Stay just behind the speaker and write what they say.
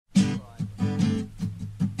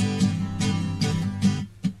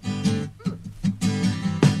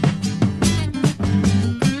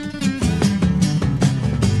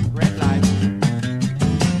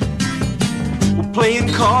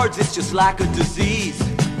cards, it's just like a disease.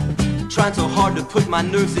 Trying so hard to put my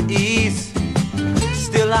nerves at ease.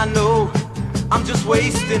 Still I know I'm just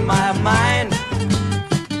wasting my mind.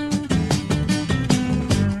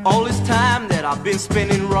 All this time that I've been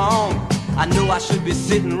spending wrong, I know I should be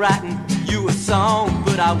sitting writing you a song,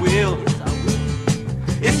 but I will.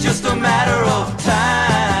 It's just a matter of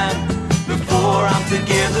time before I'm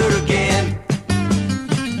together again.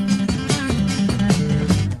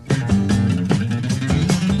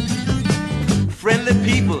 Friendly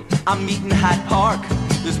people I'm meeting Hyde Park.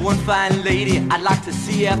 There's one fine lady I'd like to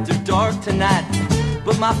see after dark tonight,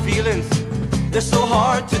 but my feelings, they're so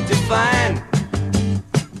hard to define.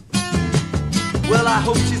 Well, I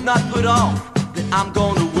hope she's not put off that I'm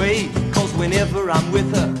gone away, 'cause whenever I'm with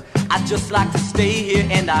her, I'd just like to stay here,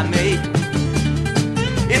 and I may.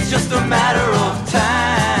 It's just a matter of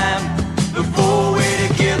time before we're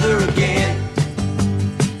together again.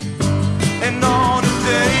 And on a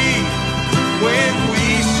day when we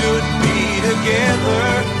should be together,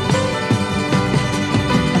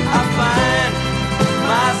 I find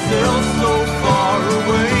myself so far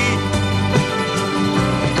away.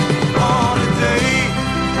 On a day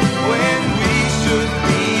when we should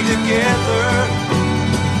be together,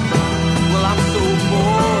 well, I'm so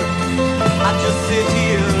bored, I just sit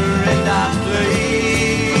here and I play,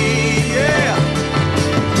 yeah.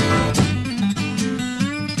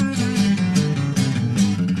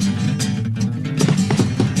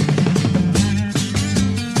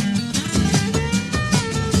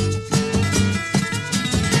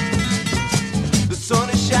 The sun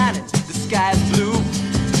is shining, the sky is blue.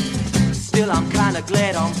 Still I'm kinda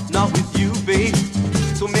glad I'm not with you, babe.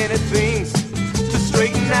 So many things to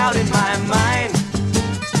straighten out in my mind,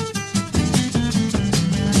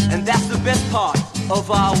 and that's the best part of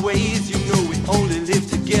our ways. You know we only live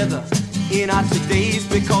together in our todays,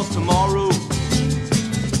 because tomorrow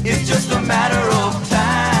is just a matter of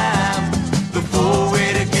time before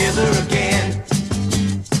we're together again.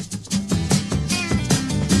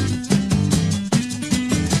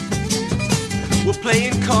 We're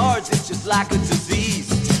playing cards, it's just like a disease.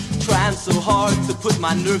 Trying so hard to put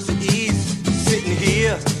my nerves at ease. Sitting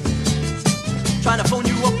here, trying to phone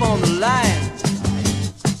you up on the line,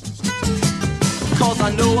 'cause I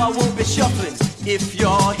know I won't be shuffling if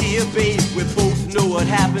you're here, babe. We both know what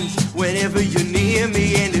happens whenever you're near me,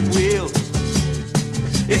 and it will